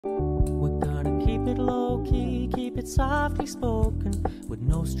softly spoken, with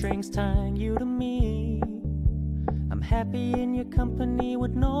no strings tying you to me. I'm happy in your company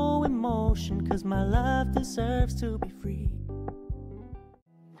with no emotion, 'cause my love deserves to be free.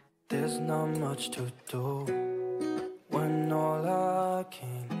 There's not much to do when all I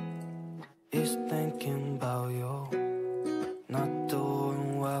can is thinking about you. Not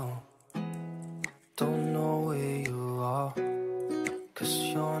doing well, don't know where you are, 'cause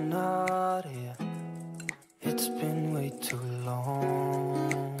you're not here. It's been way too long.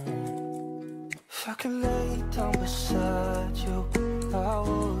 If I could lay down beside you, I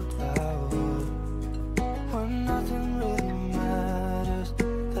would, when nothing really matters,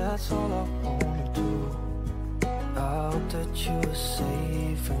 that's all I wanna do. I hope that you are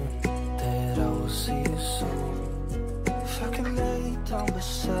safe and that I will see you soon. If I could lay down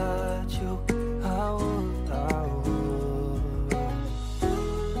beside you, I would, I would,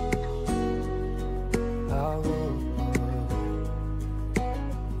 I would,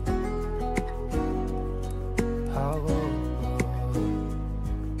 I would.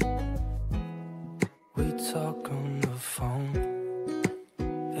 We talk on the phone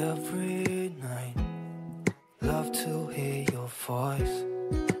every night. Love to hear your voice.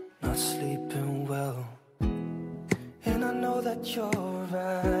 Not sleeping well, and I know that you're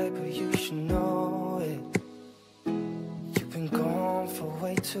right, but you should know it. You've been gone for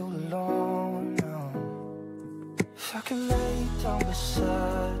way too long now. If I could lay down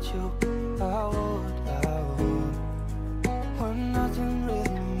beside you, I would, when nothing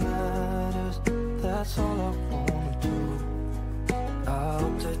really matters, that's all I wanna do. I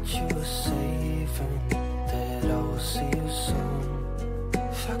hope that you are safe and that I will see you soon.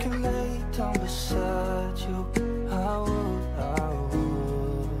 If I can lay down beside you, I would, I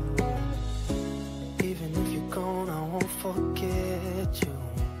would. Even if you're gone, I won't forget you.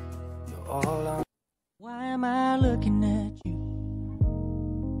 You're all I. Why am I looking at you?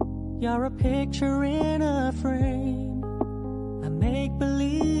 You're a picture in a frame. I make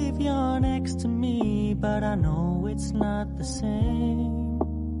believe you're next to me, but I know it's not the same.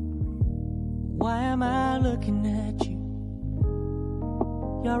 Why am I looking at you?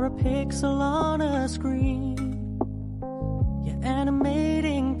 You're a pixel on a screen. Your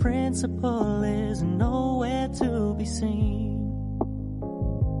animating principle is nowhere to be seen.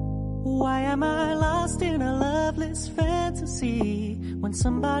 Why am I lost in a loveless fantasy when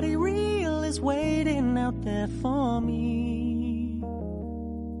somebody real is waiting out there for me?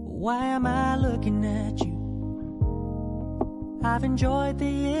 Why am I looking at you? I've enjoyed the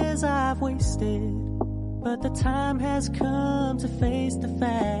years I've wasted, but the time has come to face the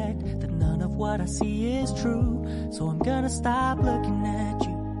fact that none of what I see is true. So I'm gonna stop looking at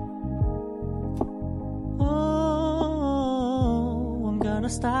you. Oh, I'm gonna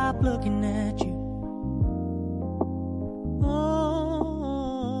stop looking at you.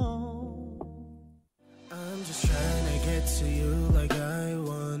 Oh, I'm just trying to get to you like I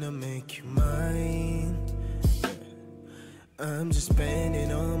wanna make you mine. I'm just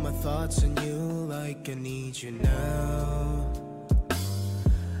spending all my thoughts on you like I need you now.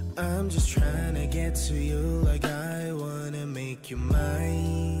 I'm just trying to get to you like I wanna make you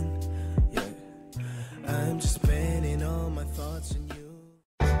mine. Yeah, I'm just spending all my thoughts on you.